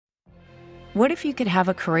What if you could have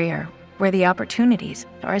a career where the opportunities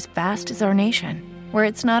are as vast as our nation, where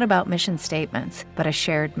it's not about mission statements, but a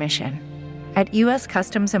shared mission? At U.S.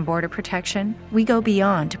 Customs and Border Protection, we go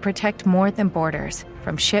beyond to protect more than borders.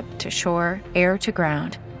 From ship to shore, air to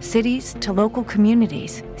ground, cities to local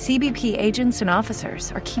communities, CBP agents and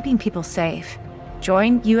officers are keeping people safe.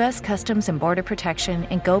 Join U.S. Customs and Border Protection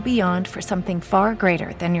and go beyond for something far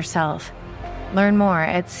greater than yourself. Learn more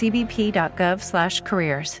at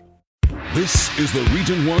cbp.gov/careers. This is the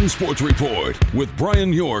Region 1 Sports Report with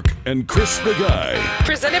Brian York and Chris the Guy.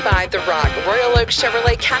 Presented by The Rock, Royal Oak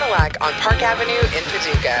Chevrolet Cadillac on Park Avenue in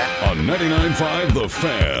Paducah. On 99.5 The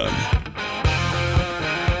Fan.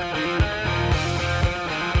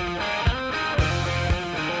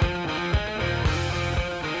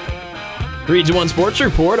 Region 1 Sports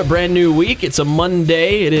Report, a brand new week. It's a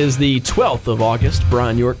Monday. It is the 12th of August.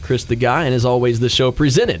 Brian York, Chris the Guy, and as always, the show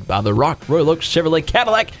presented by The Rock, Royal Oak Chevrolet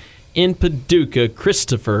Cadillac in Paducah.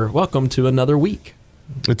 Christopher, welcome to another week.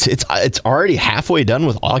 It's already halfway done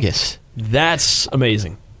with August. That's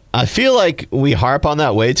amazing. I feel like we harp on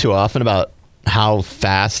that way too often about how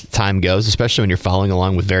fast time goes, especially when you're following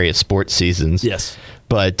along with various sports seasons. Yes.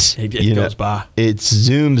 But it goes by. It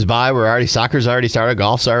zooms by. Soccer's already started.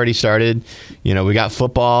 Golf's already started. We got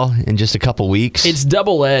football in just a couple weeks. It's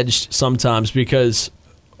double-edged sometimes because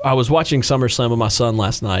I was watching SummerSlam with my son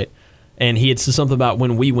last night, and he had said something about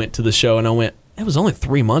when we went to the show, and I went, it was only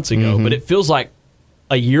 3 months ago, but it feels like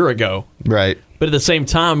a year ago. Right. But at the same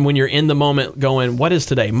time, when you're in the moment going, what is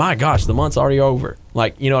today? My gosh, the month's already over.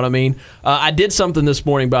 You know what I mean? I did something this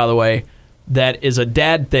morning, by the way, that is a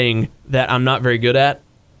dad thing that I'm not very good at,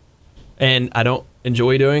 and I don't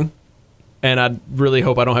enjoy doing, and I really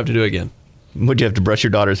hope I don't have to do it again. Would you have to brush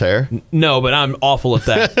your daughter's hair? No, but I'm awful at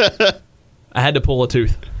that. I had to pull a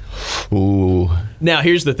tooth. Ooh. Now,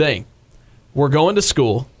 here's the thing. We're going to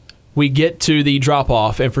school. We get to the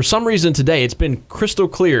drop-off, and for some reason today, it's been crystal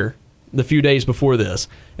clear the few days before this,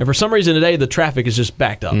 and for some reason today, the traffic is just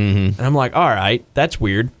backed up. And I'm like, all right, that's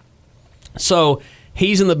weird. So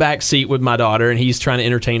he's in the back seat with my daughter, and he's trying to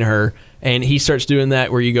entertain her, and he starts doing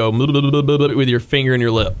that where you go with your finger and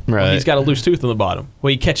your lip. Right. Well, he's got a loose tooth on the bottom.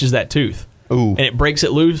 Well, he catches that tooth. Ooh. And it breaks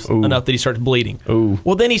it loose enough that he starts bleeding. Ooh.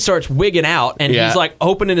 Well, then he starts wigging out, and he's like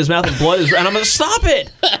opening his mouth and blood is, and I'm going to stop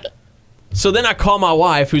it. So then I call my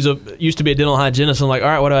wife, who's used to be a dental hygienist, and I'm like, all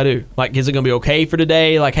right, what do I do? Is it going to be okay for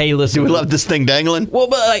today? Hey, listen. Do we let this thing dangling? Well,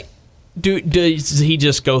 but does he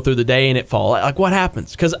just go through the day and it fall? What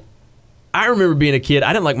happens? Because I remember being a kid,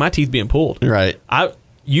 I didn't like my teeth being pulled. Right.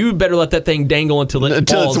 You better let that thing dangle until it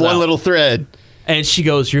falls it's one out. little thread. And she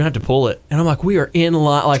goes, you're going to have to pull it. And I'm like, we are in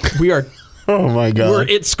line. We are. Oh, my God.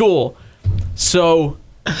 We're at school. So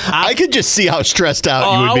I could just see how stressed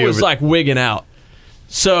out you would be. I was wigging out.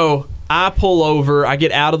 So I pull over. I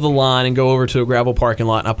get out of the line and go over to a gravel parking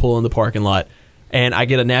lot, and I pull in the parking lot. And I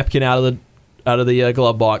get a napkin out of the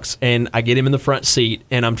glove box, and I get him in the front seat,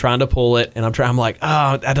 and I'm trying to pull it, and I'm like,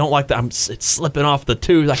 oh, I don't like that. It's slipping off the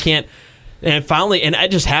tooth. I can't. And finally, and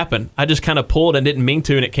it just happened. I just kind of pulled and didn't mean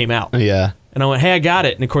to, and it came out. Yeah. And I went, hey, I got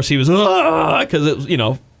it. And, of course, he was, because it was, you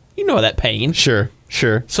know that pain. Sure.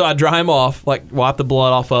 So I dry him off, wipe the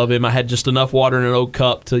blood off of him. I had just enough water in an old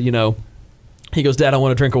cup to, He goes, Dad, I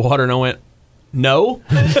want a drink of water. And I went, no.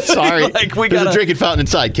 Sorry. There's a drinking fountain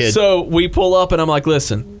inside, kid. So we pull up, and I'm like,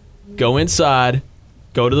 listen, go inside,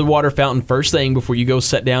 go to the water fountain first thing before you go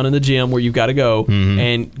sit down in the gym where you've got to go,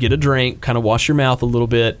 and get a drink, kind of wash your mouth a little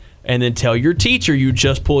bit, and then tell your teacher you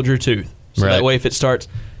just pulled your tooth. So that way if it starts...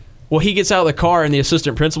 Well, he gets out of the car, and the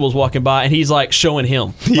assistant principal's walking by, and he's, showing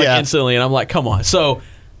him instantly. And I'm like, come on. So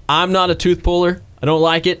I'm not a tooth puller. I don't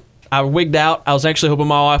like it. I wigged out. I was actually hoping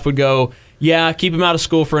my wife would go, yeah, keep him out of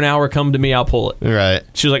school for an hour. Come to me. I'll pull it. Right.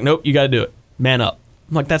 She was like, nope, you got to do it. Man up.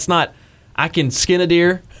 I'm like, that's not... I can skin a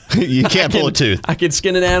deer. You can't pull a tooth. I can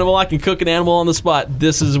skin an animal. I can cook an animal on the spot.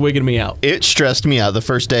 This is wigging me out. It stressed me out. The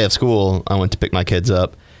first day of school, I went to pick my kids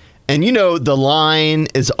up. And, the line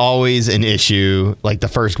is always an issue, the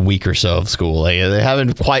first week or so of school. They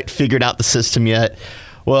haven't quite figured out the system yet.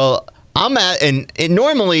 Well, and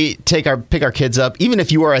normally pick our kids up, even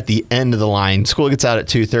if you are at the end of the line. School gets out at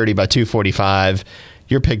 2:30. By 2:45,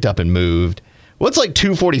 you're picked up and moved. Well, it's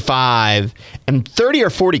 2:45, and 30 or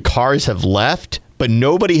 40 cars have left, but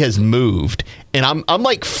nobody has moved. And I'm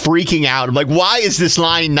freaking out. I'm like, why is this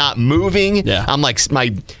line not moving? Yeah. I'm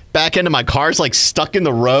my back end of my car's stuck in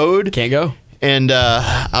the road. Can't go. And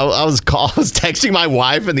I was texting my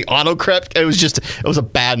wife, and the autocorrect. It was a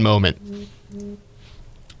bad moment.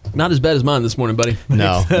 Not as bad as mine this morning, buddy.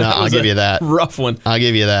 No, I'll give you that. Rough one. I'll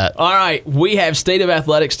give you that. All right, we have State of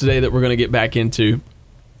Athletics today that we're going to get back into.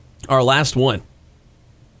 Our last one.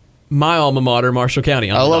 my alma mater, Marshall County.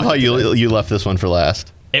 I love how you left this one for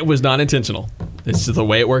last. It was not intentional. This is the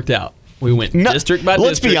way it worked out. We went district by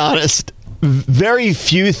let's district. Let's be honest. Very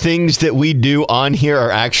few things that we do on here are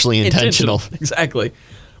actually intentional. Exactly.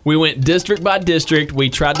 We went district by district. We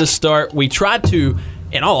tried to,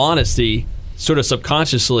 in all honesty, sort of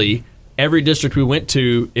subconsciously, every district we went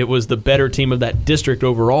to, it was the better team of that district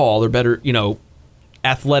overall, the better,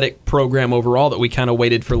 athletic program overall that we kind of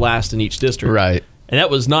waited for last in each district. Right. And that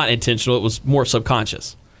was not intentional. It was more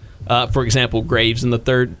subconscious. For example, Graves in the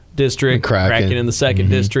 3rd district, Kraken in the 2nd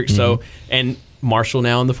district, so and Marshall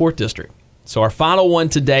now in the 4th district. So our final one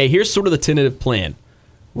today, here's sort of the tentative plan.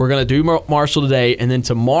 We're going to do Marshall today, and then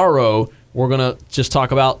tomorrow we're going to just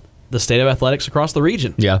talk about the state of athletics across the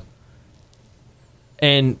region. Yeah.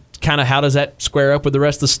 And kind of how does that square up with the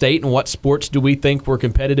rest of the state, and what sports do we think we're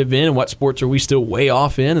competitive in, and what sports are we still way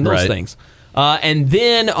off in, and those things. And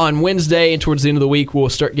then on Wednesday and towards the end of the week, we'll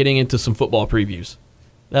start getting into some football previews.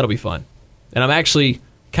 That'll be fun. And I'm actually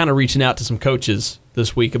kind of reaching out to some coaches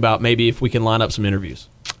this week about maybe if we can line up some interviews.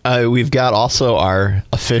 We've got also our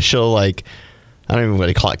official, I don't even want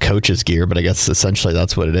to call it coach's gear, but I guess essentially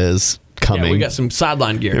that's what it is, coming. Yeah, we got some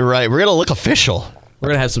sideline gear. Right. We're going to look official. We're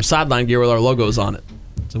going to have some sideline gear with our logos on it.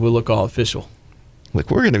 So we'll look all official. We're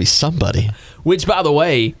going to be somebody. Which, by the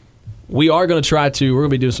way, we're going to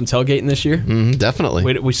be doing some tailgating this year.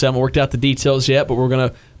 Definitely. We still haven't worked out the details yet, but we're going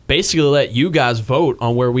to basically let you guys vote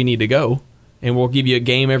on where we need to go. And we'll give you a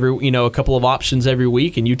game a couple of options every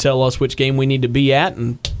week, and you tell us which game we need to be at,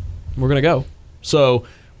 and we're going to go. So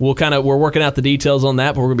we're working out the details on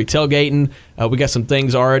that, but we're going to be tailgating. We got some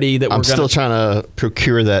things already that I'm still trying to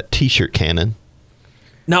procure that T-shirt cannon.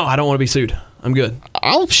 No, I don't want to be sued. I'm good.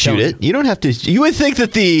 I'll shoot it. You don't have to. You would think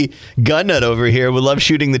that the gun nut over here would love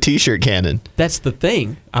shooting the T-shirt cannon. That's the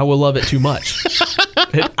thing. I will love it too much.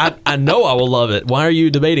 I know I will love it. Why are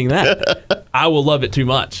you debating that? I will love it too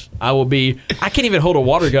much. I can't even hold a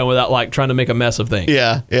water gun without trying to make a mess of things.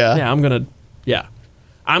 Yeah. Yeah, I'm going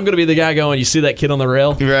to be the guy going, you see that kid on the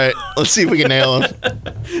rail? Right. Let's see if we can nail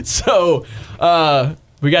him. So,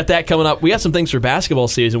 we got that coming up. We got some things for basketball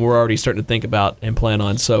season we're already starting to think about and plan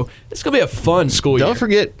on. So it's going to be a fun school year. Don't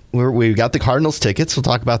forget, we got the Cardinals tickets. We'll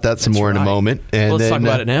talk about that some more in a moment. And let's talk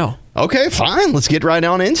about it now. Okay, fine. Let's get right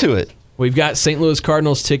on into it. We've got St. Louis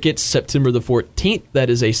Cardinals tickets September the 14th.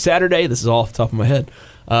 That is a Saturday. This is all off the top of my head.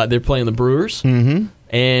 They're playing the Brewers. Mm-hmm.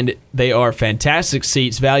 And they are fantastic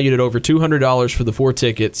seats, valued at over $200 for the 4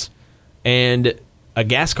 tickets. And a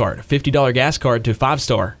gas card, a $50 gas card to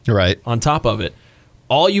 5-star. Right. On top of it.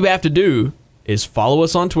 All you have to do is follow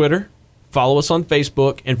us on Twitter, follow us on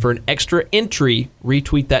Facebook, and for an extra entry,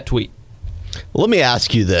 retweet that tweet. Let me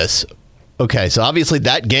ask you this. Okay, so obviously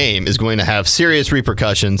that game is going to have serious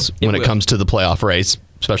repercussions when it comes to the playoff race,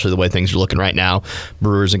 especially the way things are looking right now.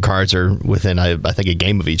 Brewers and Cards are within, I think, a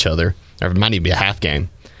game of each other. Or it might even be a half game.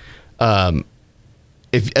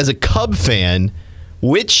 If as a Cub fan,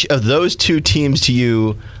 which of those two teams to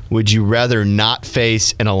you would you rather not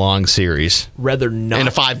face in a long series? Rather not in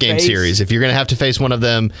a 5-game series. If you're going to have to face one of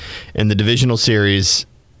them in the divisional series,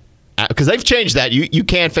 because they've changed that. You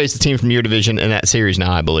can face the team from your division in that series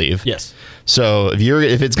now, I believe. Yes. So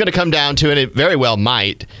if it's going to come down to it, it very well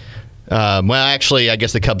might. Actually, I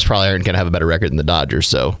guess the Cubs probably aren't going to have a better record than the Dodgers,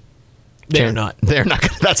 so they're not.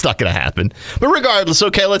 That's not going to happen. But regardless,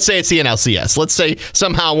 okay, let's say it's the NLCS. Let's say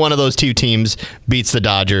somehow one of those two teams beats the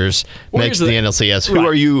Dodgers, makes the NLCS. Who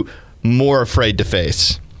are you more afraid to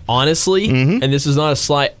face? Honestly, and this is not a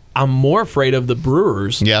slight, I'm more afraid of the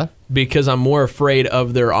Brewers. Yeah. Because I'm more afraid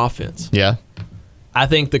of their offense. Yeah. I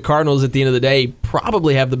think the Cardinals, at the end of the day,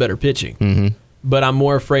 probably have the better pitching. Mm-hmm. But I'm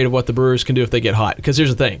more afraid of what the Brewers can do if they get hot. Because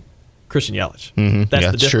here's the thing. Christian Yelich. Mm-hmm.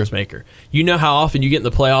 That's the difference maker. You know how often you get in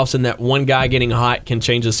the playoffs and that one guy getting hot can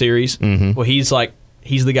change the series? Mm-hmm. Well, he's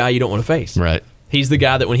the guy you don't want to face. Right. He's the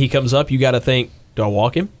guy that when he comes up, you got to think, do I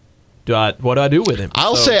walk him? What do I do with him? I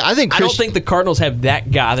don't think the Cardinals have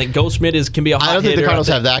that guy. I think Goldschmidt can be a hot hitter. I don't think the Cardinals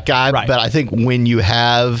have that guy, right. But I think when you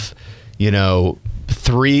have,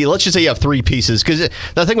 three, let's just say you have 3 pieces, because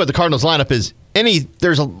the thing with the Cardinals lineup is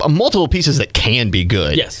there's multiple pieces that can be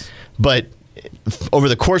good. Yes. But over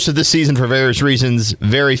the course of this season, for various reasons,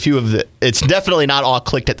 very few of it's definitely not all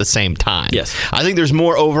clicked at the same time. Yes. I think there's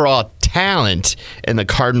more overall talent in the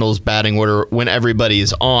Cardinals batting order when everybody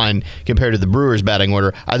is on compared to the Brewers batting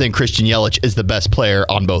order. I think Christian Yelich is the best player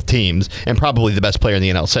on both teams and probably the best player in the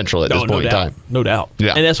NL Central at this point in time. No doubt.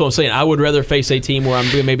 Yeah. And that's what I'm saying. I would rather face a team where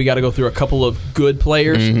I'm maybe got to go through a couple of good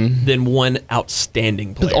players than one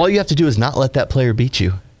outstanding player. But all you have to do is not let that player beat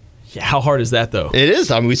you. Yeah, how hard is that, though? It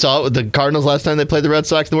is. I mean, we saw it with the Cardinals last time they played the Red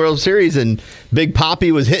Sox in the World Series, and Big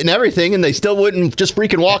Papi was hitting everything, and they still wouldn't just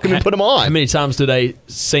freaking walk him and put him on. How many times today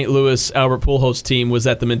St. Louis Albert Pujols team was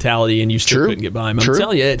at the mentality, and you still couldn't get by him? I'm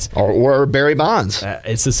telling you, it's or Barry Bonds.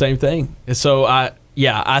 It's the same thing. So I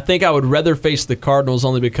think I would rather face the Cardinals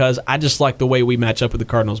only because I just like the way we match up with the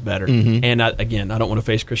Cardinals better. And I don't want to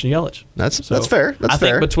face Christian Yelich. That's fair. That's I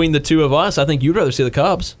think between the two of us, I think you'd rather see the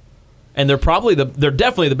Cubs. And they're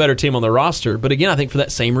definitely the better team on the roster. But again, I think for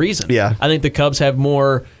that same reason. Yeah. I think the Cubs have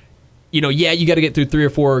more, you got to get through 3 or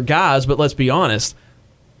 4 guys, but let's be honest.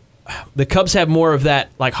 The Cubs have more of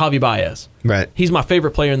that, like Javi Baez. Right. He's my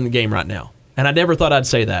favorite player in the game right now. And I never thought I'd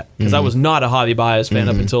say that because I was not a Javi Baez fan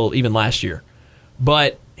up until even last year.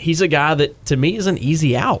 But he's a guy that, to me, is an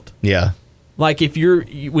easy out. Yeah. Like,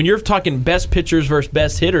 when you're talking best pitchers versus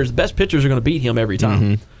best hitters, the best pitchers are going to beat him every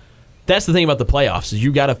time. That's the thing about the playoffs is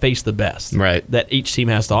you got to face the best that each team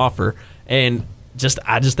has to offer. And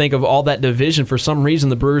I just think of all that division. For some reason,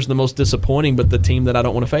 the Brewers are the most disappointing, but the team that I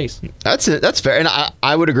don't want to face. That's it. That's fair. And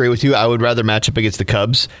I would agree with you. I would rather match up against the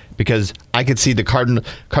Cubs because I could see the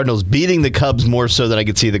Cardinals beating the Cubs more so than I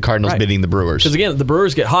could see the Cardinals beating the Brewers. Because, again, if the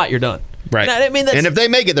Brewers get hot, you're done. Right. And if they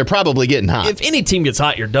make it, they're probably getting hot. If any team gets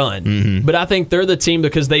hot, you're done. But I think they're the team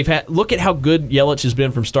because look at how good Yelich has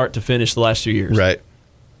been from start to finish the last 2 years. Right.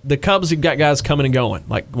 The Cubs have got guys coming and going.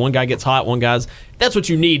 Like, one guy gets hot, that's what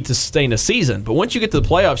you need to sustain a season. But once you get to the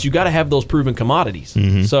playoffs, you got to have those proven commodities.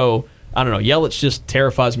 So, I don't know. Yelich just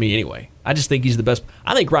terrifies me anyway. I just think he's the best.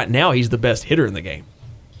 I think right now he's the best hitter in the game.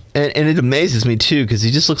 And it amazes me, too, because he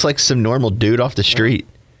just looks like some normal dude off the street.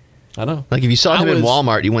 I know. Like, if you saw him in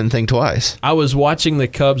Walmart, you wouldn't think twice. I was watching the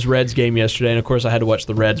Cubs-Reds game yesterday, and, of course, I had to watch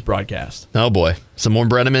the Reds broadcast. Oh, boy. Some more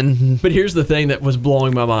Brenneman. But here's the thing that was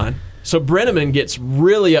blowing my mind. So Brenneman gets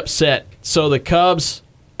really upset. So the Cubs,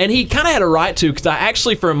 and he kind of had a right to, because I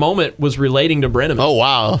actually for a moment was relating to Brenneman. Oh,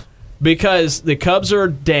 wow. Because the Cubs are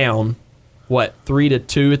down,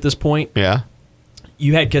 3-2 at this point? Yeah.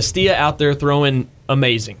 You had Castilla out there throwing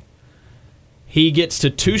amazing. He gets to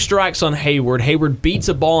 2 strikes on Hayward. Hayward beats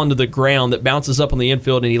a ball into the ground that bounces up on the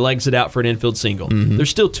infield, and he legs it out for an infield single. There's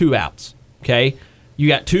still 2 outs, okay? You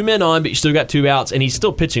got 2 men on, but you still got 2 outs, and he's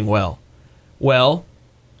still pitching well. Well,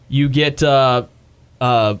 you get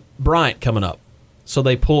Bryant coming up. So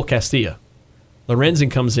they pull Castilla. Lorenzen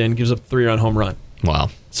comes in, gives up a 3-run home run. Wow.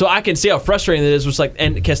 So I can see how frustrating it is. It was like,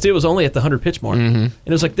 and Castilla was only at the 100-pitch mark. And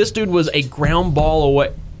it was like, this dude was a ground ball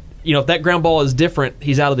away. If that ground ball is different,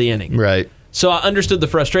 he's out of the inning. Right. So I understood the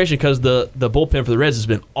frustration because the bullpen for the Reds has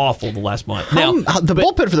been awful the last month. The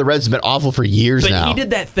bullpen for the Reds has been awful for years now. But he did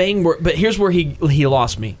that thing but here's where he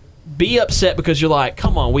lost me. Be upset because you're like,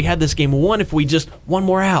 come on, we had this game won if we just one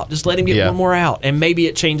more out. Just let him get one more out. And maybe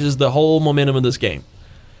it changes the whole momentum of this game.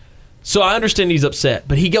 So I understand he's upset,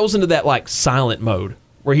 but he goes into that like silent mode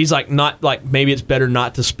where he's like not like maybe it's better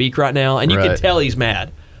not to speak right now. And you can tell he's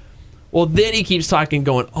mad. Well, then he keeps talking,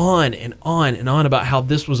 going on and on and on about how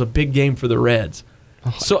this was a big game for the Reds.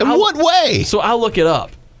 So in what way? So I look it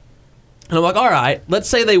up. And I'm like, all right, let's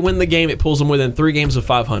say they win the game. It pulls them within 3 games of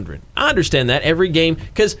 500. I understand that. Every game,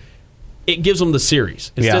 because it gives them the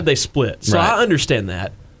series. Instead, they split. So I understand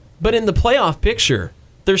that. But in the playoff picture,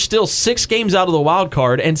 there's still 6 games out of the wild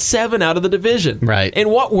card and 7 out of the division. Right. In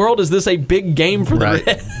what world is this a big game for the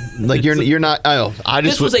Reds? Like you're not.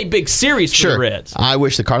 This was a big series for the Reds. I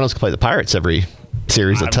wish the Cardinals could play the Pirates every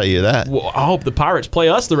series. I'll tell you that. Well, I hope the Pirates play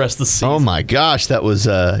us the rest of the season. Oh my gosh, that was.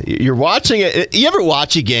 You're watching it. You ever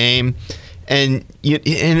watch a game and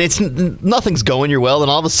it's nothing's going your well,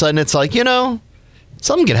 and all of a sudden it's like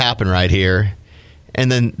something could happen right here. And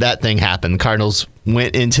then that thing happened. Cardinals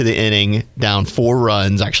went into the inning down 4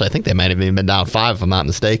 runs. Actually, I think they might have even been down 5 if I'm not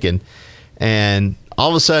mistaken. And all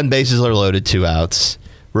of a sudden, bases are loaded, 2 outs.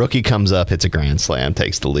 Rookie comes up, hits a grand slam,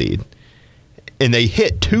 takes the lead. And they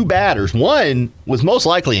hit 2 batters. One was most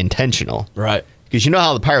likely intentional. Right. Because you know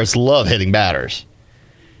how the Pirates love hitting batters.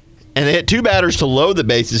 And they hit 2 batters to load the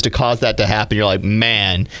bases to cause that to happen. You're like,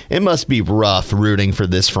 man, it must be rough rooting for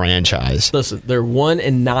this franchise. Listen, they're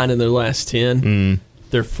 1-9 in their last 10.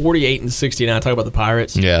 They're 48-69. Talk about the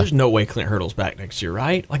Pirates. Yeah. There's no way Clint Hurdle's back next year,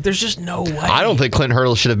 right? Like, there's just no way. I don't think Clint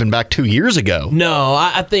Hurdle should have been back 2 years ago. No,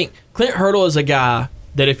 I think Clint Hurdle is a guy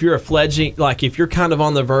that if you're a fledgling, like if you're kind of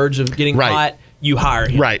on the verge of getting hot, you hire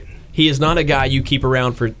him. Right. He is not a guy you keep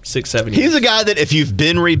around for 6-7 years. He's a guy that if you've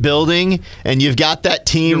been rebuilding and you've got that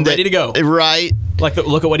team you're ready to go. Right. Like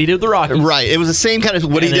look at what he did with the Rockies. Right. It was the same kind of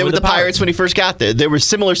what he did with the Pirates when he first got there. There were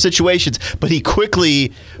similar situations, but he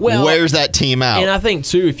quickly wears that team out. And I think,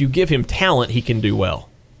 too, if you give him talent, he can do well.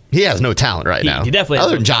 He has no talent right now. He definitely has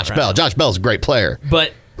other no than Josh talent Bell. right Josh Bell's a great player.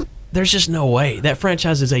 But there's just no way. That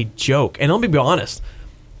franchise is a joke. And let me be honest,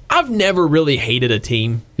 I've never really hated a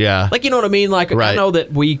team. Yeah. Like, you know what I mean? Like, Right. I know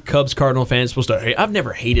that we Cubs Cardinal fans supposed to hate. I've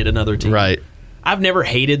never hated another team. Right. I've never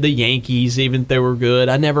hated the Yankees, even if they were good.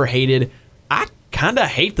 I kind of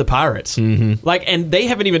hate the Pirates. Mm-hmm. Like, and they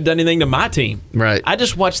haven't even done anything to my team. Right. I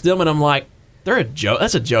just watch them and I'm like, they're a joke.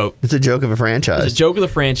 That's a joke. It's a joke of a franchise. It's a joke of the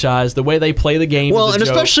franchise. The way they play the game. Well, is a and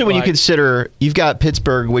joke. especially when you Like, consider you've got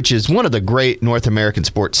Pittsburgh, which is one of the great North American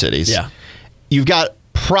sports cities. Yeah. You've got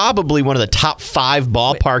probably one of the top 5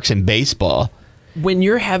 ballparks in baseball. when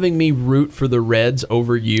you're having me root for the Reds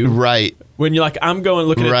over you. Right. When you're like, I'm going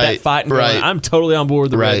looking at that fight and going, I'm totally on board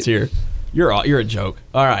with the Reds here. You're a joke.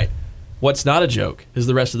 All right. What's not a joke is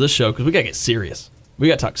the rest of this show, because we got to get serious. We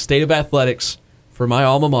got to talk state of athletics for my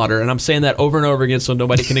alma mater, and I'm saying that over and over again so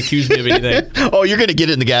nobody can accuse me of anything. Oh, you're going to get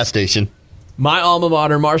it in the gas station. My alma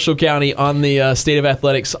mater, Marshall County, on the state of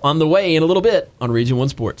athletics on the way in a little bit on Region 1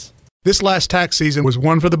 Sports. This last tax season was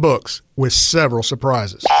one for the books, with several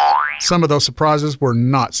surprises. Some of those surprises were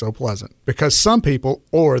not so pleasant, because some people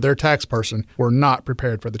or their tax person were not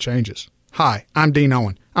prepared for the changes. Hi, I'm Dean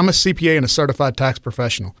Owen. I'm a CPA and a certified tax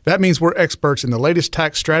professional. That means we're experts in the latest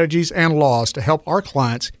tax strategies and laws to help our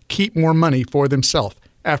clients keep more money for themselves.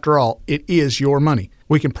 After all, it is your money.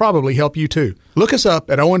 We can probably help you too. Look us up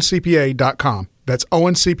at owencpa.com. That's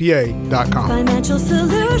owencpa.com. Financial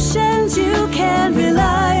solutions you can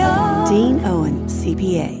rely on. Dean Owen,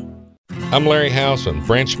 CPA. I'm Larry Housen,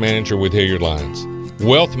 branch manager with Hilliard Lyons.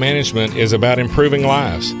 Wealth management is about improving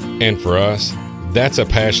lives, and for us, that's a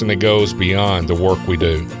passion that goes beyond the work we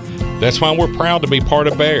do. That's why we're proud to be part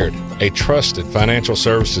of Baird, a trusted financial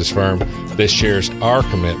services firm that shares our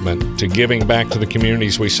commitment to giving back to the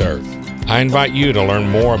communities we serve. I invite you to learn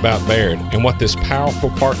more about Baird and what this powerful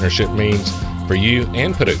partnership means for you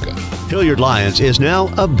and Paducah. Hilliard Lyons is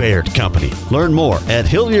now a Baird company. Learn more at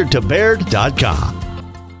hilliardtobaird.com.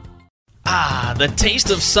 Ah, the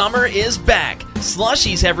taste of summer is back.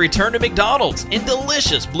 Slushies have returned to McDonald's in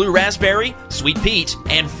delicious blue raspberry, sweet peach,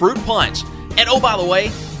 and fruit punch. And oh, by the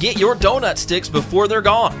way, get your donut sticks before they're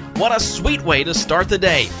gone. What a sweet way to start the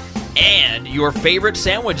day. And your favorite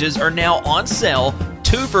sandwiches are now on sale.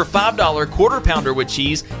 2 for $5 Quarter Pounder with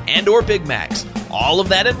cheese and or Big Macs. All of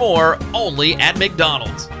that and more only at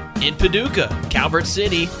McDonald's. In Paducah, Calvert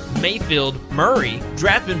City, Mayfield, Murray,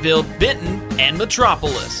 Draffenville, Benton, and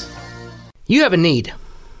Metropolis. You have a need.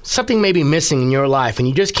 Something may be missing in your life and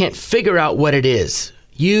you just can't figure out what it is.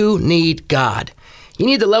 You need God. You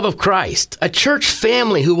need the love of Christ, a church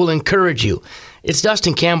family who will encourage you. It's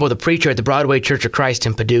Dustin Campbell, the preacher at the Broadway Church of Christ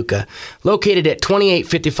in Paducah, located at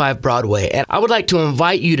 2855 Broadway. And I would like to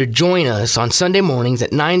invite you to join us on Sunday mornings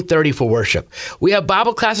at 9:30 for worship. We have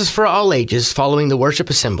Bible classes for all ages following the worship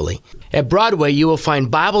assembly. At Broadway, you will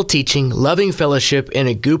find Bible teaching, loving fellowship, and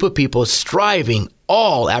a group of people striving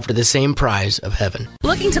all after the same prize of heaven.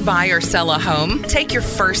 Looking to buy or sell a home? Take your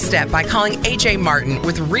first step by calling AJ Martin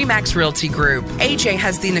with RE/MAX Realty Group. AJ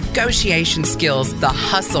has the negotiation skills, the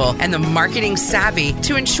hustle, and the marketing savvy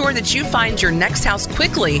to ensure that you find your next house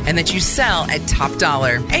quickly and that you sell at top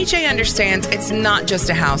dollar. AJ understands it's not just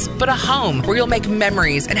a house, but a home where you'll make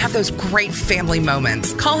memories and have those great family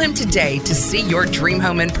moments. Call him today to see your dream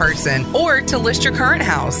home in person or to list your current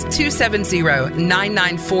house.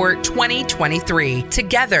 270-994-2023.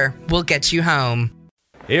 Together, we'll get you home.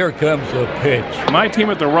 Here comes the pitch. My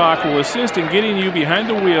team at The Rock will assist in getting you behind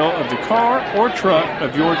the wheel of the car or truck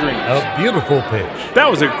of your dreams. A beautiful pitch. That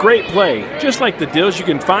was a great play, just like the deals you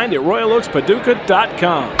can find at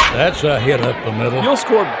RoyalOaksPaducah.com. That's a hit up the middle. You'll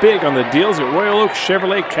score big on the deals at Royal Oaks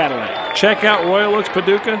Chevrolet Cadillac. Check out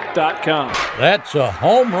RoyalOaksPaducah.com. That's a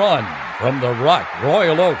home run from The Rock,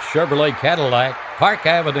 Royal Oaks Chevrolet Cadillac, Park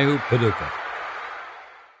Avenue, Paducah.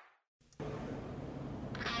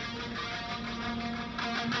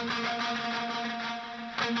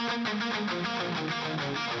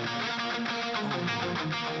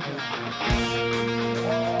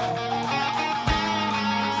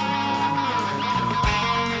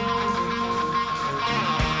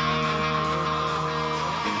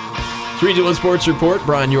 Region 1 Sports Report,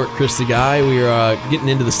 Brian York, Chris the Guy. We are getting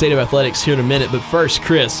into the state of athletics here in a minute. But first,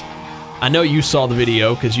 Chris, I know you saw the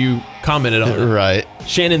video because you commented on it. Right.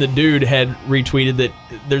 Shannon the Dude had retweeted that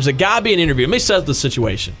there's a guy being interviewed. Let me set up the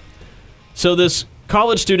situation. So this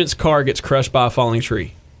college student's car gets crushed by a falling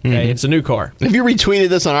tree. Okay, It's a new car. Have you retweeted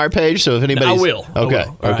this on our page? So if anybody's... I will. Okay,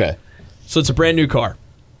 okay. Right. So it's a brand new car.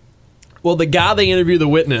 Well, the guy they interview, the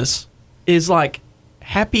witness, is like...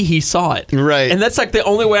 happy he saw it. Right. And that's like the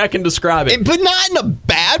only way I can describe it. But not in a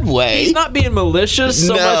bad way. He's not being malicious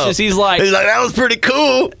so much as he's like, that was pretty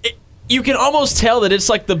cool. You can almost tell that it's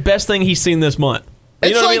like the best thing he's seen this month.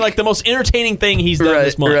 You know what I mean? Like the most entertaining thing he's done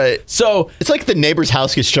this month. Right. So it's like the neighbor's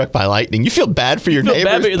house gets struck by lightning. You feel bad for your neighbors,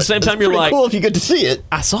 bad, but at the same time, you're like, cool if you get to see it.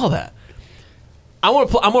 I saw that. I'm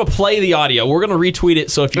gonna play the audio. We're gonna retweet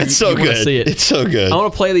it. So if you, it's so you want to good. see it, it's so good. I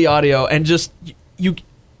want to play the audio and just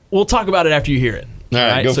we'll talk about it after you hear it. All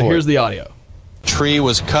right, go so for here's it. the audio. Tree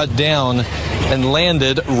was cut down and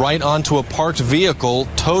landed right onto a parked vehicle,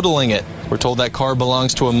 totaling it. We're told that car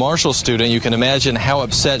belongs to a Marshall student. You can imagine how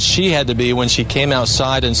upset she had to be when she came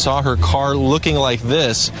outside and saw her car looking like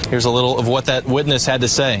this. Here's a little of what that witness had to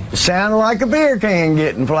say. It sounded like a beer can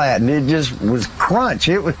getting flattened. It just was crunch.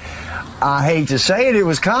 It was, I hate to say it, it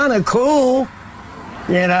was kind of cool.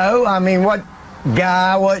 You know, I mean, what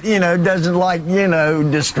guy, doesn't like,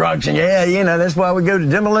 destruction? Yeah, that's why we go to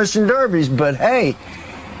demolition derbies. But hey,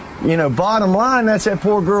 bottom line, that's that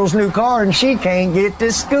poor girl's new car, and she can't get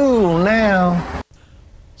to school now.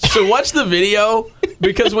 So watch the video,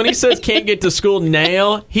 because when he says can't get to school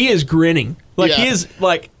now, he is grinning. Like, he is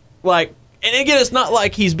like, and again, it's not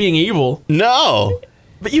like he's being evil. No.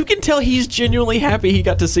 But you can tell he's genuinely happy he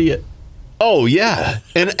got to see it. Oh, yeah.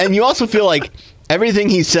 And you also feel like everything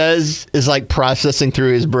he says is like processing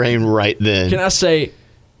through his brain right then. Can I say,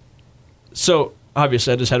 so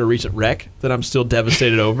obviously I just had a recent wreck that I'm still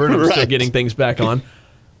devastated over, and I'm still getting things back on.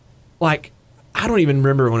 Like, I don't even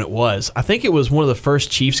remember when it was. I think it was one of the first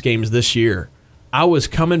Chiefs games this year. I was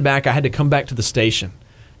coming back. I had to come back to the station,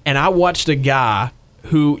 and I watched a guy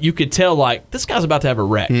who you could tell, like, this guy's about to have a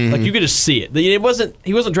wreck. Mm-hmm. Like, you could just see it. He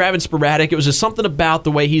wasn't driving sporadic. It was just something about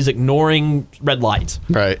the way he's ignoring red lights.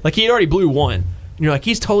 Right. Like, he had already blew one. And you're like,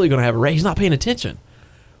 he's totally going to have a wreck. He's not paying attention.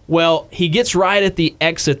 Well, he gets right at the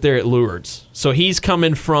exit there at Lourdes. So he's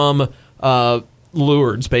coming from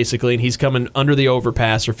Lourdes, basically, and he's coming under the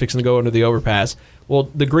overpass or fixing to go under the overpass. Well,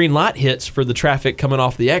 the green light hits for the traffic coming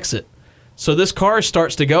off the exit. So this car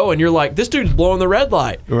starts to go, and you're like, this dude's blowing the red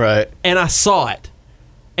light. Right. And I saw it.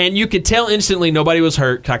 And you could tell instantly nobody was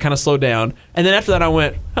hurt. I kind of slowed down. And then after that, I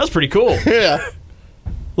went, that was pretty cool. Yeah.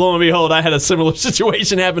 Lo and behold, I had a similar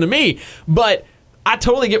situation happen to me. But I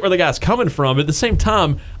totally get where the guy's coming from. At the same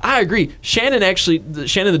time, I agree. Shannon,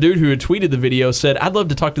 the dude who had tweeted the video, said, I'd love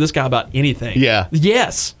to talk to this guy about anything. Yeah.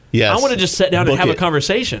 Yes. I want to just sit down and have a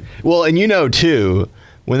conversation. Well, and too,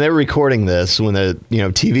 when they're recording this, when the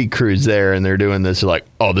TV crew's there and they're doing this, they're like,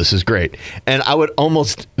 oh, this is great. And I would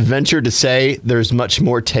almost venture to say there's much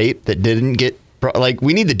more tape that didn't get, like,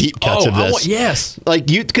 we need the deep cuts of this. Yes. Like,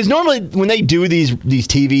 because normally when they do these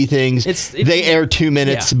TV things, they air 2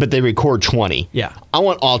 minutes, but they record 20. Yeah. I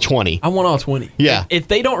want all 20. I want all 20. Yeah. If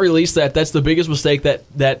they don't release that, that's the biggest mistake that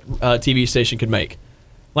TV station could make.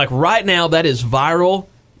 Like, right now, that is viral.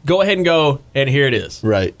 Go ahead and go, and here it is.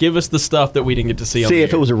 Right. Give us the stuff that we didn't get to see on the See,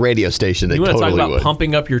 if air. it was a radio station, they totally would. You want to talk about would.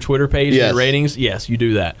 pumping up your Twitter page and your ratings? Yes, you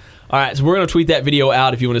do that. All right, so we're going to tweet that video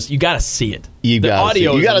out if you want to. You got to see it. You got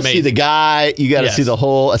to see the guy. You got to see the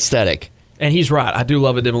whole aesthetic. And he's right. I do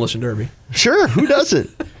love a demolition derby. Sure. Who doesn't?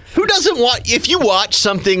 Who doesn't want? If you watch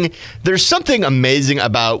something, there's something amazing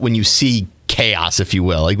about when you see chaos, if you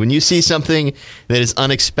will. Like when you see something that is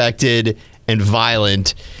unexpected and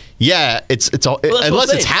violent. Yeah, it's all,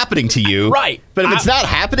 unless it's happening to you, right? But if it's not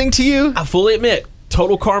happening to you, I fully admit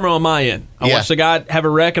total karma on my end. I watched a guy have a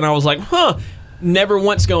wreck, and I was like, never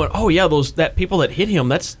once going, oh yeah, that people that hit him,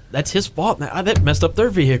 that's his fault. That messed up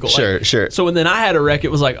their vehicle. Sure. So when then I had a wreck,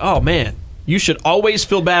 it was like, oh man, you should always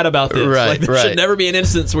feel bad about this. Right, there should never be an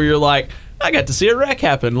instance where you're like, I got to see a wreck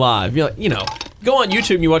happen live. You're like, go on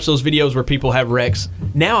YouTube and you watch those videos where people have wrecks.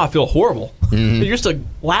 Now I feel horrible. Mm-hmm. You used to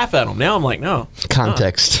laugh at them. Now I'm like, no.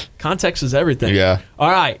 Context. Context is everything. Yeah. All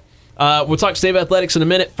right. We'll talk State Athletics in a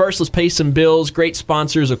minute. First, let's pay some bills. Great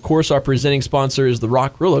sponsors. Of course, our presenting sponsor is the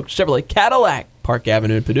Rock Real Oak Chevrolet Cadillac, Park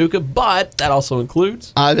Avenue in Paducah, but that also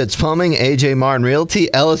includes Ivet's Plumbing, AJ Martin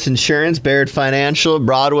Realty, Ellis Insurance, Baird Financial,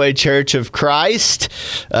 Broadway Church of Christ,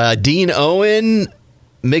 Dean Owen,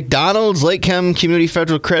 McDonald's, Lake Chem Community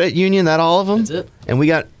Federal Credit Union. That all of them? That's it. And we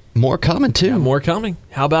got more coming, too. More coming.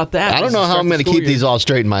 How about that? I don't know how I'm going to keep these all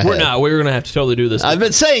straight in my head. We're not. We're going to have to totally do this. I've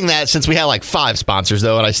been saying that since we had like 5 sponsors,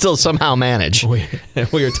 though, and I still somehow manage. We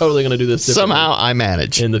are totally going to do this somehow I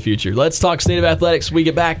manage. In the future. Let's talk State of Athletics when we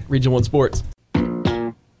get back. Region 1 Sports.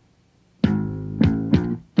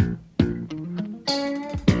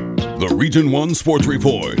 The Region 1 Sports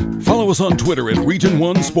Report. Follow us on Twitter at Region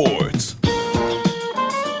 1 Sports.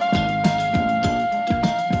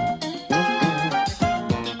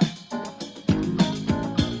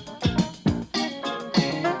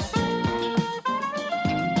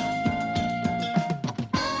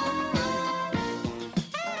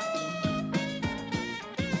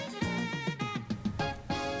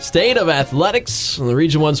 State of athletics on the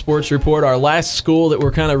Region 1 Sports Report. Our last school that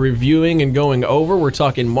we're kind of reviewing and going over, we're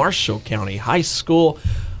talking Marshall County High School.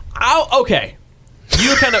 Okay.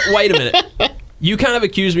 You kind of, wait a minute. You kind of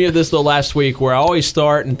accused me of this the last week where I always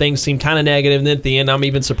start and things seem kind of negative, and then at the end I'm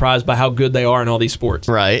even surprised by how good they are in all these sports.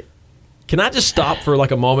 Right. Can I just stop for like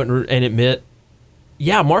a moment and admit,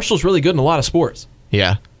 yeah, Marshall's really good in a lot of sports.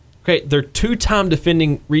 Yeah. Okay, they're 2-time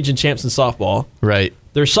defending region champs in softball. Right.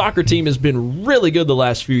 Their soccer team has been really good the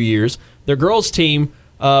last few years. Their girls team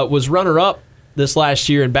was runner-up this last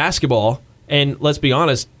year in basketball, and let's be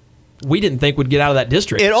honest, we didn't think would get out of that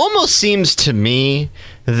district. It almost seems to me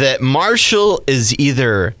that Marshall is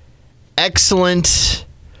either excellent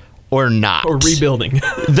or not. Or rebuilding.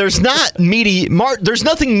 There's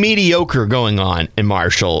nothing mediocre going on in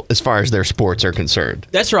Marshall as far as their sports are concerned.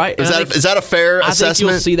 That's right. Is that a fair assessment? I think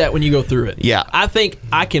you'll see that when you go through it. Yeah. I think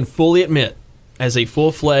I can fully admit, as a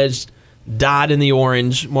full-fledged,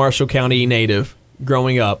 dyed-in-the-orange Marshall County native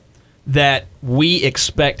growing up, that we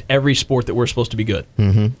expect every sport that we're supposed to be good.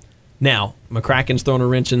 Mm-hmm. Now, McCracken's thrown a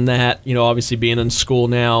wrench in that, obviously being in school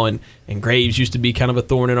now, and Graves used to be kind of a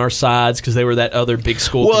thorn in our sides because they were that other big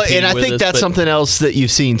school. Well, and I think that's something else that you've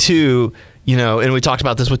seen too, and we talked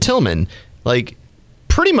about this with Tillman. Like,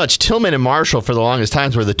 pretty much Tillman and Marshall for the longest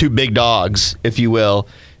times were the two big dogs, if you will,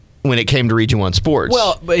 when it came to Region 1 sports.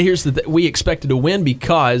 Well, but here's the we expected to win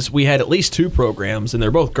because we had at least 2 programs, and they're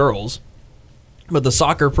both girls. But the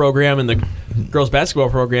soccer program and the girls basketball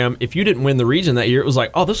program, if you didn't win the region that year, it was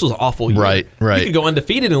like, oh, this was an awful year. Right. You could go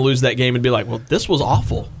undefeated and lose that game and be like, well, this was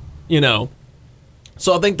awful,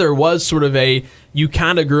 So I think there was sort of you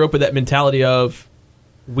kind of grew up with that mentality of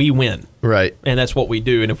we win. Right. And that's what we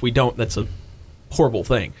do. And if we don't, that's a horrible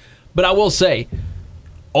thing. But I will say,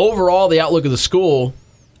 overall, the outlook of the school,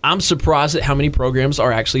 I'm surprised at how many programs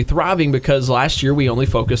are actually thriving because last year we only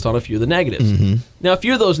focused on a few of the negatives. Mm-hmm. Now, a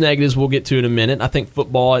few of those negatives we'll get to in a minute. I think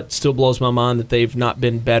football, it still blows my mind that they've not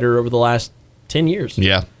been better over the last 10 years.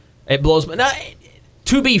 Yeah. It blows my mind.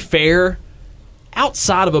 To be fair,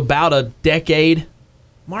 outside of about a decade,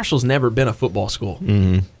 Marshall's never been a football school.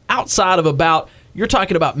 Mm-hmm. Outside of you're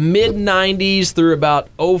talking about mid-90s through about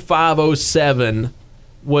 05, 07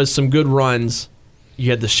 was some good runs. You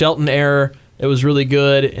had the Shelton era. It was really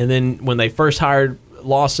good, and then when they first hired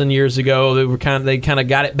Lawson years ago, they kind of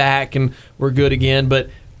got it back and were good again.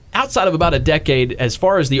 But outside of about a decade, as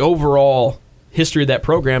far as the overall history of that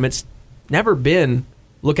program, it's never been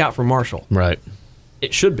look out for Marshall. Right.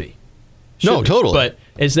 It should be. No, totally. But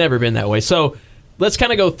it's never been that way. So let's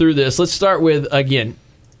kind of go through this. Let's start with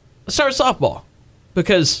softball,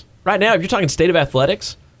 because right now, if you're talking state of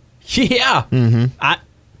athletics, yeah,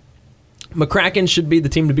 McCracken should be the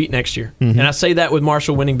team to beat next year. Mm-hmm. And I say that with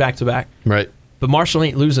Marshall winning back-to-back. Right. But Marshall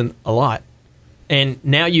ain't losing a lot. And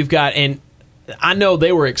now you've got, and I know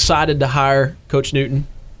they were excited to hire Coach Newton.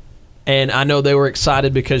 And I know they were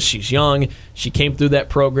excited because she's young. She came through that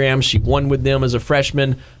program. She won with them as a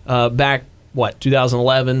freshman back,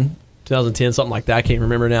 2011, 2010, something like that. I can't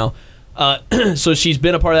remember now. So she's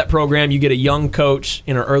been a part of that program. You get a young coach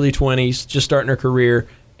in her early 20s, just starting her career,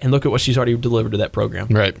 and look at what she's already delivered to that program.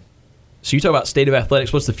 Right. So you talk about state of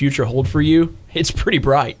athletics, what's the future hold for you? It's pretty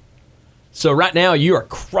bright. So right now you are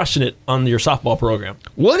crushing it on your softball program.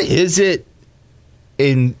 What is it?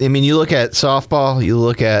 You look at softball, you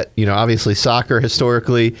look at, obviously soccer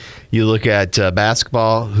historically, you look at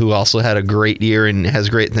basketball, who also had a great year and has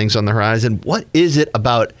great things on the horizon. What is it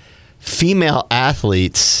about female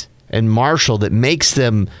athletes in Marshall that makes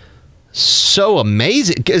them so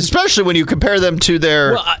amazing, especially when you compare them to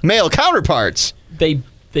their male counterparts?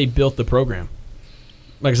 They built the program.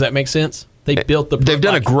 Does that make sense? They built the program. They've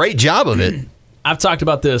done a great job of it. I've talked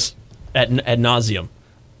about this ad nauseum.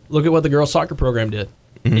 Look at what the girls' soccer program did.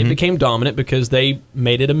 Mm-hmm. It became dominant because they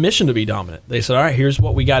made it a mission to be dominant. They said, all right, here's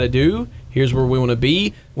what we got to do. Here's where we want to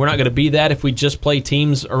be. We're not going to be that if we just play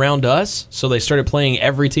teams around us. So they started playing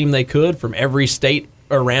every team they could from every state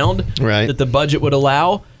around that the budget would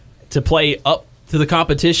allow to play up to the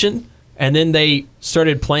competition. And then they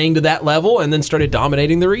started playing to that level and then started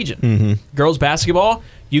dominating the region. Mm-hmm. Girls basketball,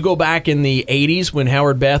 you go back in the 80s when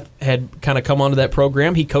Howard Beth had kind of come onto that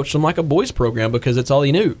program, he coached them like a boys program because that's all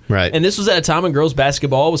he knew. Right. And this was at a time when girls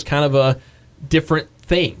basketball was kind of a different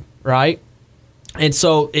thing, right? And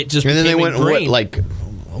so it just and then they went, ingrained.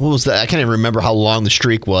 what was that? I can't even remember how long the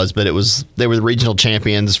streak was, but they were the regional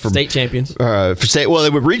champions. State champions. For state, well, they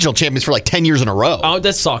were regional champions for like 10 years in a row. Oh,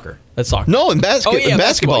 that's soccer. No, in basketball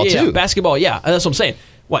too. Yeah, basketball, yeah. That's what I'm saying.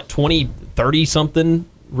 20, 30 something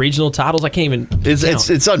regional titles? I can't even count.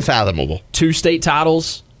 It's unfathomable. 2 state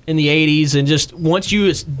titles in the 80s, and just once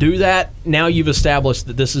you do that, now you've established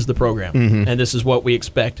that this is the program, and this is what we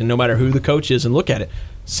expect, and no matter who the coach is, and look at it.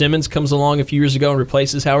 Simmons comes along a few years ago and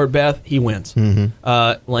replaces Howard Beth, he wins.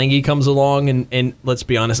 Lange comes along and let's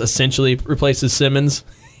be honest, essentially replaces Simmons.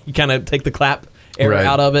 You kind of take the clap era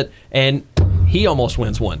out of it, and he almost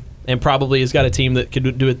wins one, and probably has got a team that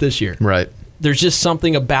could do it this year. Right. There's just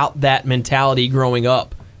something about that mentality growing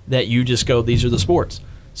up that you just go, these are the sports.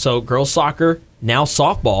 So girls soccer, now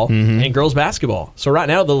softball, and girls basketball. So right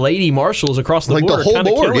now the Lady Marshals across the board the whole are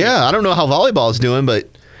kinda board. killing it. I don't know how volleyball is doing, but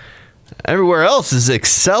everywhere else is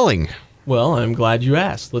excelling. Well, I'm glad you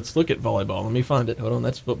asked. Let's look at volleyball. Let me find it. Hold on.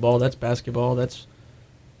 That's football. That's basketball.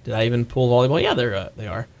 Did I even pull volleyball? Yeah, they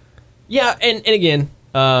are. Yeah, and again,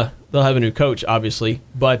 they'll have a new coach, obviously.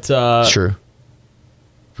 But True.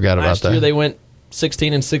 Forgot about last that. year they went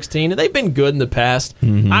 16-16, and they've been good in the past.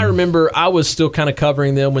 I remember I was still kind of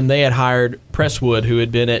covering them when they had hired Presswood, who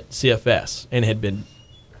had been at CFS and had been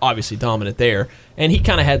obviously dominant there. And he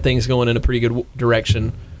kind of had things going in a pretty good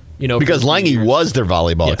direction. Because Lange was their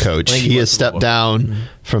volleyball coach. He has stepped down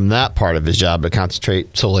from that part of his job to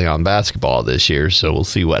concentrate solely on basketball this year, so we'll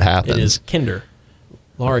see what happens. It is Kinder.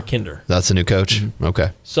 Laura Kinder. That's the new coach?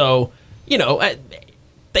 Okay. So,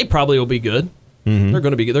 they probably will be good. They're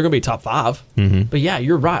going to be good. They're going to be top 5. But yeah,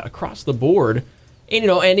 you're right. Across the board. And,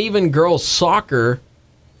 and even girls soccer,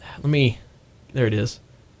 there it is.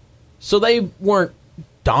 So they weren't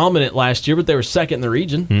dominant last year, but they were second in the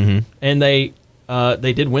region. And they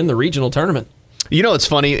did win the regional tournament. It's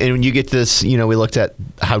funny, and when you get this, we looked at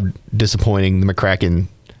how disappointing the McCracken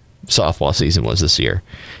softball season was this year.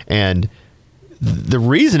 And the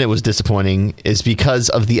reason it was disappointing is because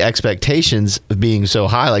of the expectations of being so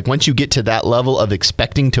high. Like, once you get to that level of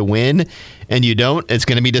expecting to win and you don't, it's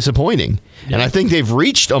going to be disappointing. Yeah. And I think they've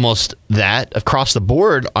reached almost that across the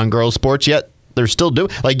board on girls sports, yet they're still doing,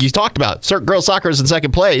 like you talked about, girls soccer is in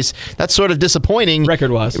second place. That's sort of disappointing.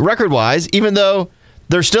 Record-wise, even though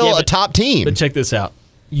they're still a top team. But check this out.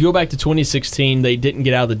 You go back to 2016, they didn't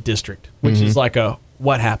get out of the district, which is like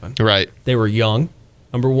what happened? Right. They were young,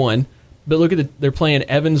 number one. But look at they're playing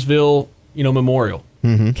Evansville, Memorial,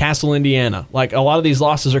 Castle, Indiana. Like, a lot of these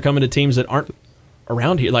losses are coming to teams that aren't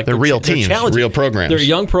around here. Like, they're real teams, real programs. They're a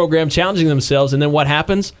young program challenging themselves, and then what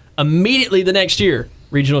happens? Immediately the next year,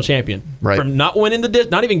 regional champion. Right. From not winning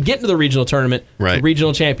not even getting to the regional tournament, to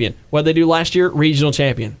regional champion. What did they do last year? Regional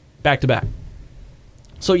champion, back to back.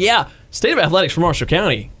 So yeah, state of athletics for Marshall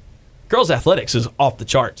County, girls athletics is off the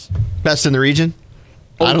charts. Best in the region.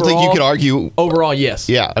 I don't think you could argue. Overall, yes.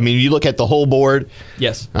 Yeah, I mean, you look at the whole board.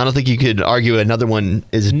 Yes. I don't think you could argue another one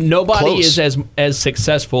is Nobody close. is as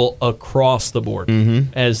successful across the board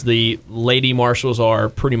as the Lady Marshals are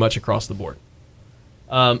pretty much across the board.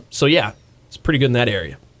 So, yeah, it's pretty good in that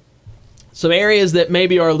area. Some areas that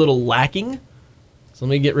maybe are a little lacking. So let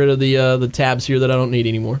me get rid of the tabs here that I don't need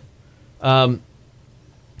anymore. Well,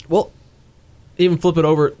 even flip it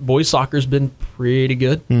over. Boys soccer's been pretty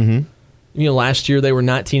good. Last year they were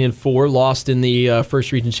 19-4, lost in the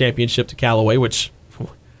first region championship to Callaway, which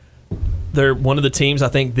they're one of the teams. I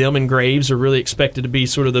think them and Graves are really expected to be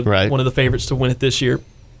sort of one of the favorites to win it this year.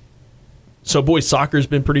 So boys soccer's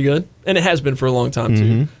been pretty good, and it has been for a long time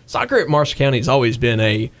too. Soccer at Marshall County has always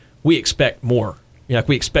been we expect more.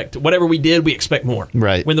 We expect whatever we did, we expect more.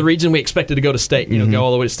 Right. When the region, we expected to go to state. Go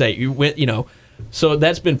all the way to state. You went. So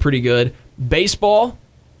that's been pretty good. Baseball.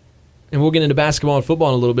 And we'll get into basketball and football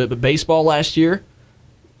in a little bit, but baseball last year,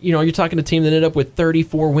 you're talking a team that ended up with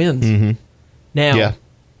 34 wins. Now,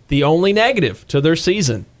 the only negative to their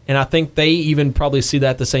season, and I think they even probably see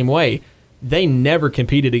that the same way, they never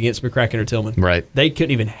competed against McCracken or Tillman. Right. They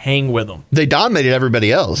couldn't even hang with them. They dominated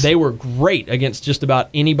everybody else. They were great against just about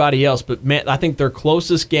anybody else, but man, I think their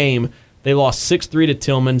closest game, they lost 6-3 to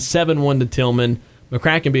Tillman, 7-1 to Tillman.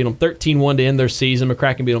 McCracken beat them 13-1 to end their season.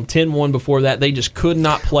 McCracken beat them 10-1 before that. They just could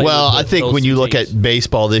not play. Well, I think when you look at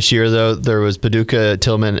baseball this year, though, there was Paducah,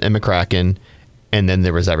 Tillman, and McCracken, and then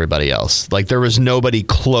there was everybody else. Like, there was nobody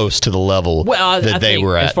close to the level that they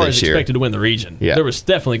were at as far this as year. Expected to win the region. Yeah. There was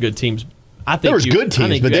definitely good teams. I think there was good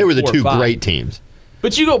teams, but they were the two great teams.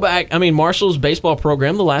 But you go back, Marshall's baseball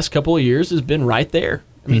program the last couple of years has been right there.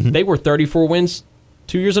 They were 34 wins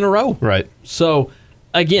 2 years in a row. Right. So,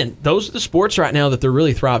 again, those are the sports right now that they're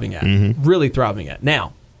really thriving at. Really thriving at.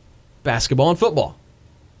 Now, basketball and football.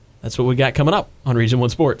 That's what we got coming up on Region 1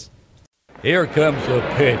 Sports. Here comes the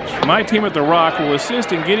pitch. My team at The Rock will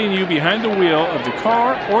assist in getting you behind the wheel of the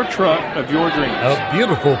car or truck of your dreams. A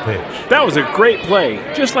beautiful pitch. That was a great play,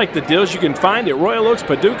 just like the deals you can find at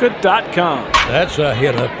RoyalOaksPaducah.com. That's a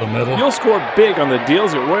hit up the middle. You'll score big on the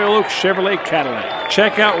deals at Royal Oaks Chevrolet Cadillac.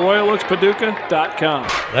 Check out RoyalOaksPaducah.com.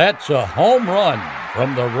 That's a home run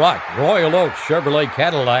from the Rock, Royal Oaks Chevrolet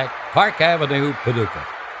Cadillac, Park Avenue, Paducah.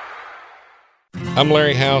 I'm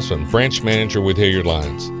Larry Houseman, branch manager with Hilliard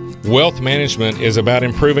Lyons. Wealth management is about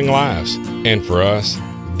improving lives, and for us,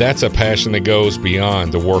 that's a passion that goes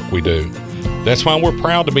beyond the work we do. That's why we're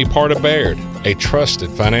proud to be part of Baird, a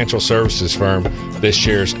trusted financial services firm that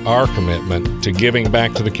shares our commitment to giving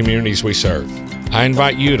back to the communities we serve. I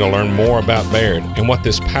invite you to learn more about Baird and what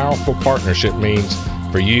this powerful partnership means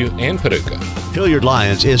for you and Paducah. Hilliard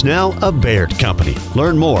Lyons is now a Baird company.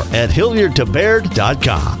 Learn more at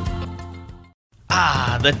HilliardToBaird.com.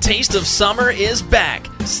 Ah, the taste of summer is back.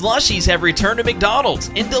 Slushies have returned to McDonald's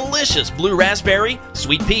in delicious blue raspberry,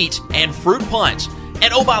 sweet peach, and fruit punch.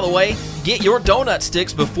 And oh, by the way, get your donut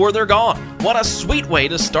sticks before they're gone. What a sweet way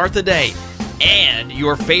to start the day. And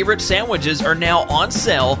your favorite sandwiches are now on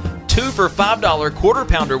sale. 2 for $5 Quarter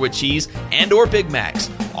Pounder with cheese and or Big Macs.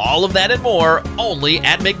 All of that and more only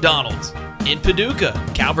at McDonald's. In Paducah,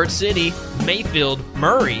 Calvert City, Mayfield,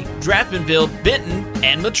 Murray, Draffenville, Benton,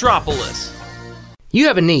 and Metropolis. You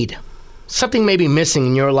have a need. Something may be missing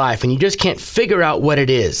in your life and you just can't figure out what it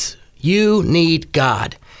is. You need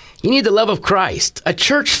God. You need the love of Christ, a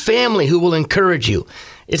church family who will encourage you.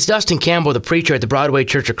 It's Dustin Campbell, the preacher at the Broadway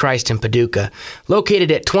Church of Christ in Paducah,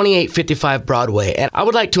 located at 2855 Broadway. And I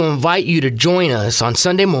would like to invite you to join us on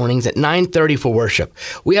Sunday mornings at 9:30 for worship.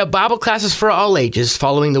 We have Bible classes for all ages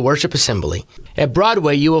following the worship assembly. At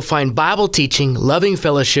Broadway, you will find Bible teaching, loving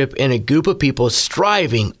fellowship, and a group of people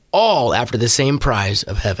striving all after the same prize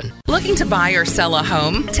of heaven. Looking to buy or sell a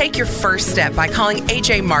home? Take your first step by calling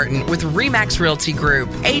AJ Martin with RE/MAX Realty Group.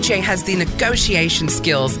 AJ has the negotiation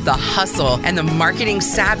skills, the hustle, and the marketing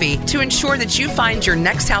savvy to ensure that you find your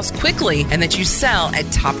next house quickly and that you sell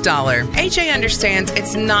at top dollar. AJ understands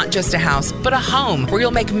it's not just a house, but a home where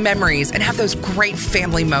you'll make memories and have those great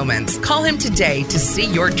family moments. Call him today to see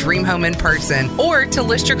your dream home in person or to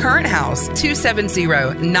list your current house.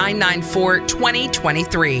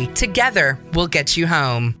 270-994-2023. Together, we'll get you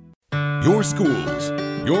home. Your schools,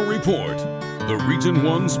 your report. The Region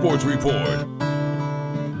 1 Sports Report.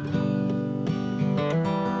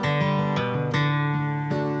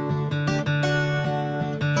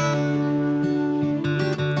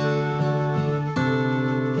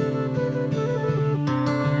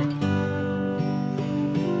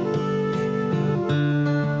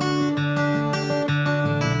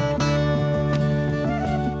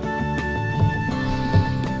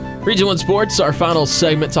 Region 1 Sports, our final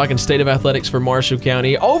segment, talking state of athletics for Marshall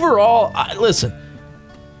County. Overall, listen,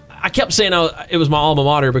 I kept saying it was my alma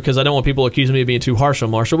mater because I don't want people accusing me of being too harsh on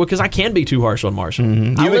Marshall, because I can be too harsh on Marshall.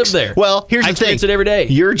 I live there. Well, here's the thing. I experience it every day.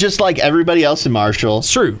 You're just like everybody else in Marshall.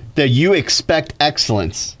 It's true. That you expect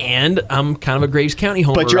excellence. And I'm kind of a Graves County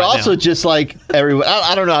homer. But you're also just like everyone.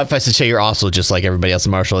 I don't know if I should say you're also just like everybody else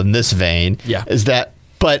in Marshall in this vein. Yeah.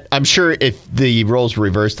 But I'm sure if the roles were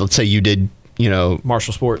reversed, let's say you did,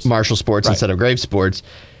 Marshall Sports right, instead of Graves Sports,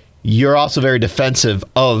 you're also very defensive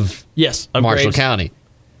of Marshall Graves County.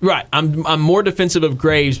 Right. I'm more defensive of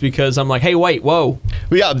Graves because I'm like, hey, wait, whoa.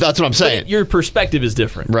 Yeah, that's what I'm saying. But your perspective is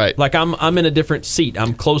different. Right. Like I'm in a different seat.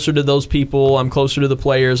 I'm closer to those people. I'm closer to the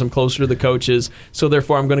players. I'm closer to the coaches. So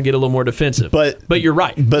therefore, I'm going to get a little more defensive. But you're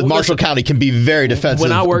right. But Marshall County can be very defensive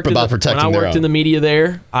about protecting When I worked in the media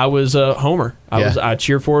there, I was a homer. I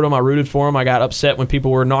cheered for them. I rooted for them. I got upset when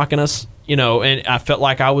people were knocking us, and I felt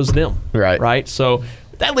like I was them. Right. Right. So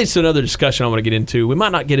that leads to another discussion I want to get into. We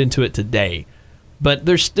might not get into it today. But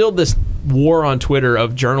there's still this war on Twitter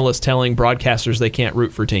of journalists telling broadcasters they can't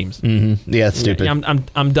root for teams. Mm-hmm. Yeah, it's stupid.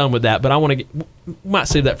 I'm done with that. But we might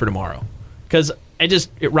save that for tomorrow because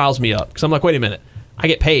it riles me up. Because I'm like, wait a minute, I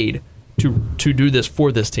get paid to do this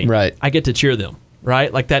for this team. Right. I get to cheer them.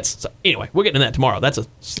 Right. Like anyway. We'll get into that tomorrow. That's a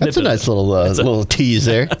nice little tease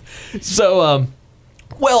there. So,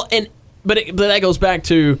 but that goes back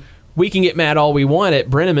to we can get mad all we want at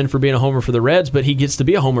Brenneman for being a homer for the Reds, but he gets to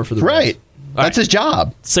be a homer for the Reds. Right. That's his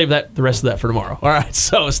job. Save the rest of that for tomorrow. All right,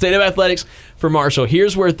 so state of athletics for Marshall.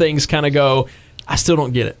 Here's where things kind of go. I still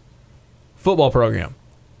don't get it. Football program.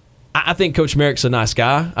 I think Coach Merrick's a nice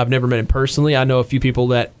guy. I've never met him personally. I know a few people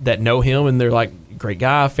that know him, and they're like, great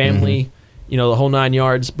guy, family, the whole 9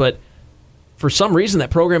 yards. But for some reason, that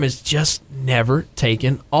program has just never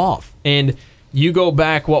taken off. And you go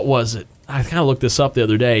back, what was it? I kind of looked this up the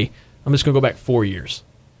other day. I'm just going to go back 4 years.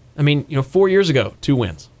 4 years ago, 2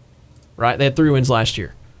 wins. Right? They had 3 wins last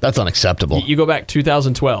year. That's unacceptable. You go back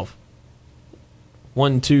 2012.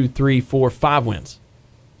 1, 2, 3, 4, 5 wins.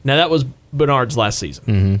 Now, that was Bernard's last season.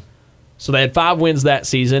 Mm-hmm. So they had 5 wins that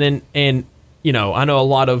season. And I know a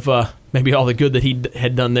lot of maybe all the good that he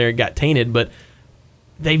had done there got tainted. But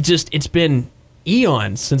it's been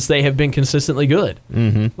eons since they have been consistently good.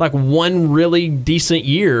 Mm-hmm. Like one really decent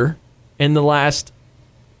year in the last,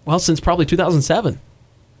 since probably 2007.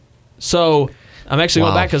 So I'm actually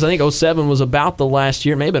going back because I think 07 was about the last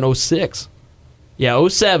year, maybe in 06. Yeah,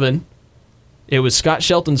 07, it was Scott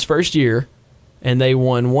Shelton's first year, and they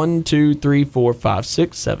won 9 games.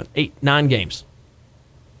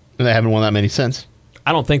 And they haven't won that many since.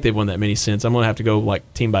 I don't think they've won that many since. I'm going to have to go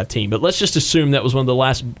like team by team. But let's just assume that was one of the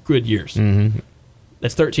last good years. Mm-hmm.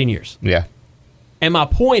 That's 13 years. Yeah. And my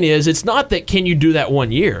point is, it's not that can you do that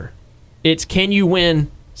 1 year. It's can you win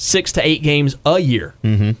 6 to 8 games a year.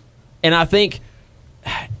 Mm-hmm. And I think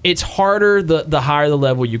it's harder the higher the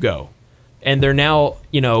level you go. And they're now,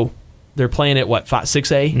 they're playing at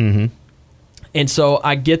 6A? Mm-hmm. And so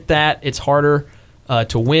I get that. It's harder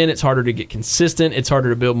to win. It's harder to get consistent. It's harder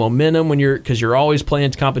to build momentum because you're always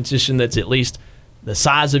playing competition that's at least the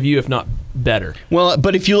size of you, if not better. Well,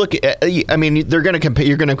 but if you look at, they're going to compare.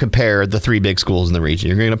 You're going to compare the 3 big schools in the region.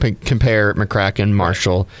 You're going to compare McCracken,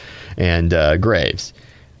 Marshall, and Graves.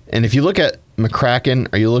 And if you look at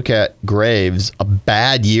McCracken or you look at Graves, a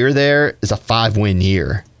bad year there is a 5-win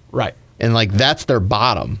year. Right. And that's their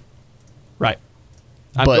bottom. Right.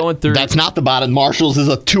 But that's not the bottom. Marshall's is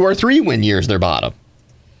a 2 or 3 win years their bottom.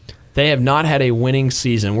 They have not had a winning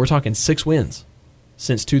season. We're talking 6 wins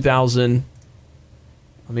since 2000.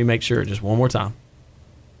 Let me make sure just one more time.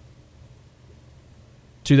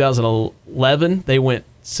 2011, they went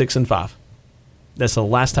 6-5. That's the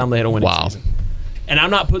last time they had a winning season. And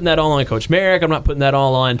I'm not putting that all on Coach Merrick. I'm not putting that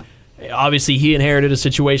all on. Obviously, he inherited a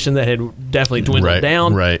situation that had definitely dwindled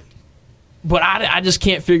down. Right. But I just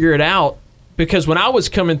can't figure it out because when I was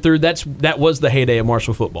coming through, that was the heyday of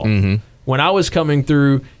Marshall football. Mm-hmm. When I was coming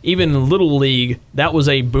through, even in Little League, that was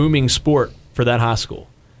a booming sport for that high school.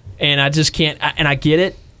 And I just can't. And I get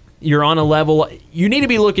it. You're on a level. You need to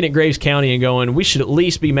be looking at Graves County and going, we should at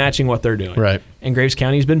least be matching what they're doing. Right. And Graves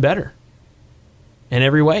County's been better in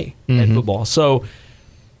every way at football. So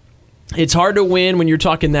it's hard to win when you're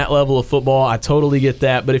talking that level of football. I totally get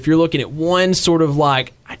that. But if you're looking at one sort of I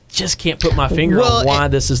just can't put my finger on why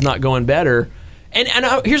this is not going better. And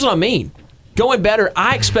here's what I mean. Going better,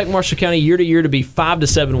 I expect Marshall County year to year to be 5 to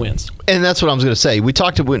 7 wins. And that's what I was going to say. We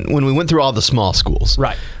talked when we went through all the small schools.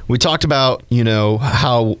 Right. We talked about,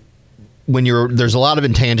 how there's a lot of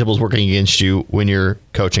intangibles working against you when you're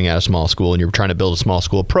coaching at a small school and you're trying to build a small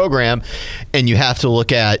school program, and you have to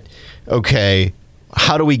look at, okay,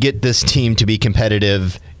 how do we get this team to be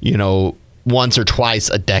competitive, once or twice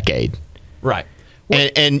a decade? Right.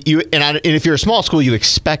 And if you're a small school, you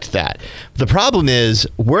expect that. The problem is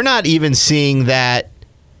we're not even seeing that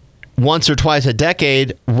once or twice a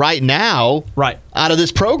decade right now out of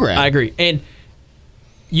this program. I agree. And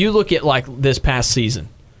you look at this past season.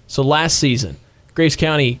 So last season, Graves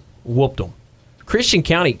County whooped them. Christian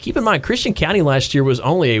County, keep in mind, Christian County last year was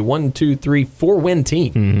only a 4-win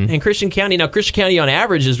team. Mm-hmm. And Christian County on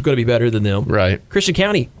average is going to be better than them. Right. Christian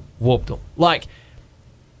County whooped them.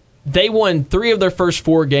 They won 3 of their first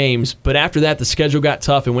 4 games, but after that, the schedule got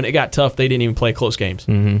tough, and when it got tough, they didn't even play close games.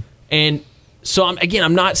 Mm-hmm. And so,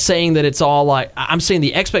 I'm not saying that it's all I'm saying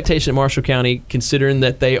the expectation at Marshall County, considering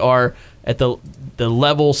that they are at the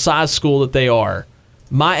level, size school that they are,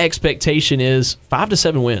 my expectation is 5 to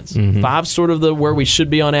 7 wins. Mm-hmm. 5 sort of where we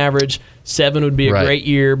should be on average. 7 would be a great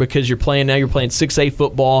year because you're playing 6A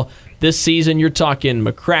football. This season, you're talking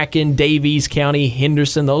McCracken, Davies County,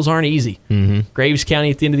 Henderson. Those aren't easy. Mm-hmm. Graves County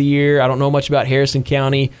at the end of the year. I don't know much about Harrison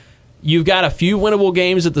County. You've got a few winnable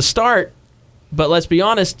games at the start, but let's be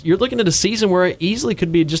honest, you're looking at a season where it easily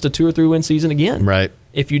could be just a 2 or 3 win season again. Right.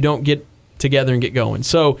 If you don't get together and get going.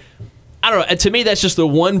 So, I don't know. To me, that's just the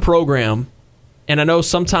one program, and I know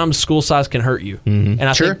sometimes school size can hurt you. Mm-hmm. And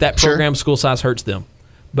I think that program school size hurts them.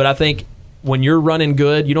 But I think when you're running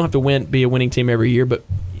good, you don't have to be a winning team every year, but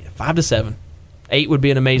 5 to 7. 8 would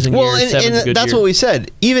be an amazing year. 7's a good that's year. what we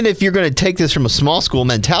said. Even if you're going to take this from a small school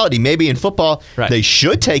mentality, maybe in football they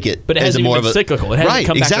should take it. But it hasn't even been cyclical. It hasn't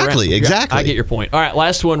come back around. Exactly. I get your point. All right,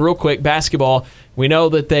 last one real quick. Basketball. We know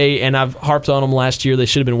that and I've harped on them last year, they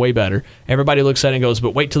should have been way better. Everybody looks at it and goes,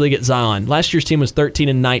 but wait till they get Zion. Last year's team was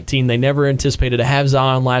 13-19. They never anticipated to have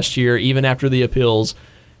Zion last year, even after the appeals.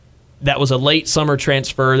 That was a late summer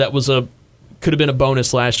transfer. That was could have been a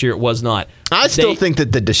bonus last year. It was not. I still think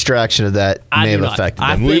that the distraction of that may have affected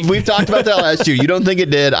them. We've talked about that last year. You don't think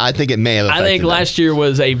it did? I think it may have affected them. I think last year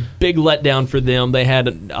was a big letdown for them. They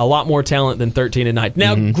had a lot more talent than 13-19.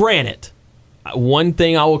 Now, granted, one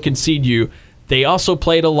thing I will concede you, They also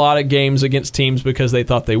played a lot of games against teams because they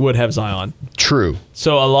thought they would have Zion. True.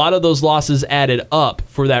 So a lot of those losses added up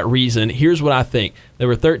for that reason. Here's what I think. They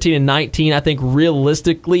were 13-19. I think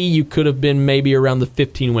realistically you could have been maybe around the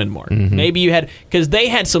 15-win mark. Mm-hmm. Maybe you had, because they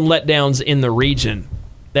had some letdowns in the region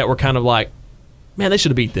that were kind of like, man, they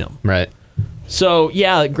should have beat them. Right. So,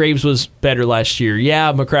 yeah, Graves was better last year.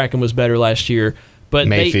 Yeah, McCracken was better last year. But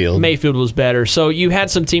Mayfield was better. So you had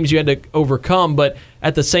some teams you had to overcome, but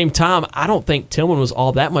at the same time, I don't think Tillman was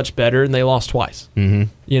all that much better, and they lost twice.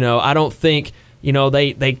 Mm-hmm. I don't think,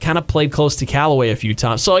 they kind of played close to Callaway a few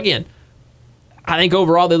times. So again, I think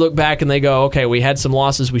overall they look back and they go, okay, we had some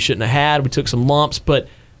losses we shouldn't have had. We took some lumps, but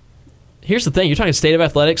here's the thing. You're talking state of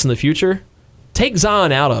athletics in the future. Take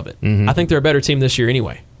Zion out of it. Mm-hmm. I think they're a better team this year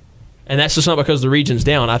anyway. And that's just not because the region's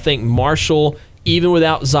down. I think Marshall, even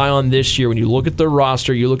without Zion this year, when you look at the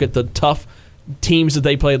roster, you look at the tough teams that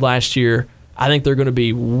they played last year, I think they're going to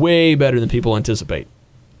be way better than people anticipate.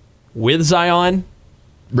 With Zion,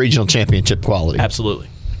 regional championship quality. Absolutely.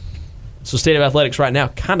 So state of athletics right now,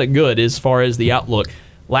 kind of good as far as the outlook.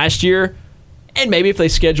 Last year, and maybe if they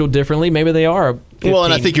schedule differently, maybe they are. Well,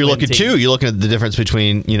 and I think you're looking at the difference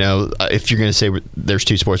between, if you're going to say there's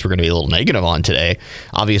two sports we're going to be a little negative on today,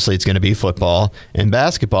 obviously it's going to be football and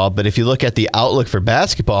basketball. But if you look at the outlook for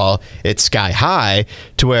basketball, it's sky high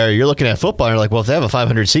to where you're looking at football and you're like, well, if they have a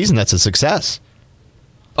 500 season, that's a success.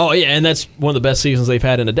 Oh, yeah, and that's one of the best seasons they've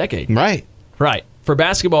had in a decade. Right. Right. For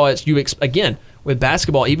basketball, again, with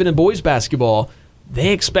basketball, even in boys basketball,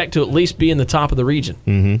 they expect to at least be in the top of the region.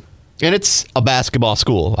 Mm-hmm. And it's a basketball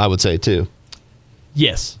school, I would say, too.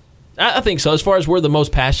 Yes. I think so, as far as where the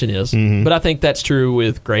most passion is. Mm-hmm. But I think that's true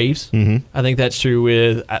with Graves. Mm-hmm. I think that's true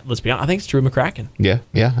with, let's be honest, I think it's true with McCracken. Yeah,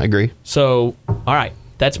 I agree. So, all right,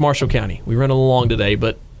 that's Marshall County. We run along today,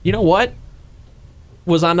 but you know what?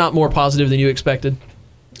 Was I not more positive than you expected?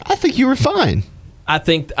 I think you were fine. I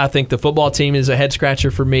think the football team is a head-scratcher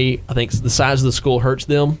for me. I think the size of the school hurts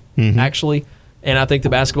them, actually. And I think the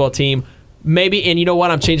basketball team, maybe, and you know what?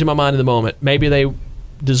 I'm changing my mind in the moment. Maybe they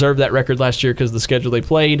deserved that record last year because of the schedule they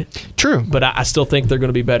played. True. But I still think they're going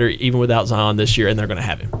to be better even without Zion this year, and they're going to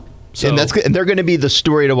have him. So, and they're going to be the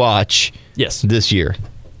story to watch this year.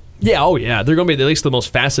 Yeah, they're going to be at least the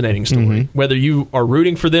most fascinating story, whether you are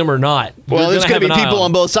rooting for them or not. Well, there's going to be people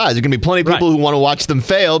on both sides. There's going to be plenty of people who want to watch them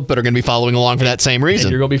fail, but are going to be following along for that same reason.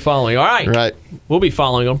 And you're going to be following. All right. Right. We'll be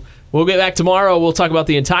following them. We'll get back tomorrow. We'll talk about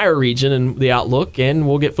the entire region and the outlook, and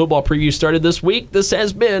we'll get football preview started this week. This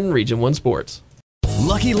has been Region 1 Sports.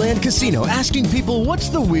 Lucky Land Casino, asking people, what's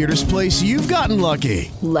the weirdest place you've gotten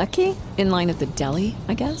lucky? Lucky? In line at the deli,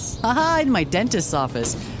 I guess? Aha, in my dentist's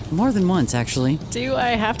office. More than once, actually. Do I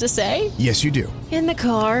have to say? Yes, you do. In the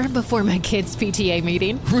car before my kids' PTA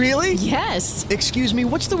meeting. Really? Yes. Excuse me,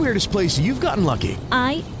 what's the weirdest place you've gotten lucky?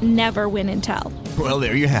 I never win and tell. Well,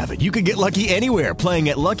 there you have it. You can get lucky anywhere, playing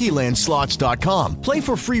at LuckyLandSlots.com. Play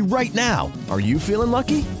for free right now. Are you feeling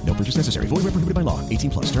lucky? No purchase necessary. Void where prohibited by law.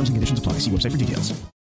 18+. Terms and conditions apply. See website for details.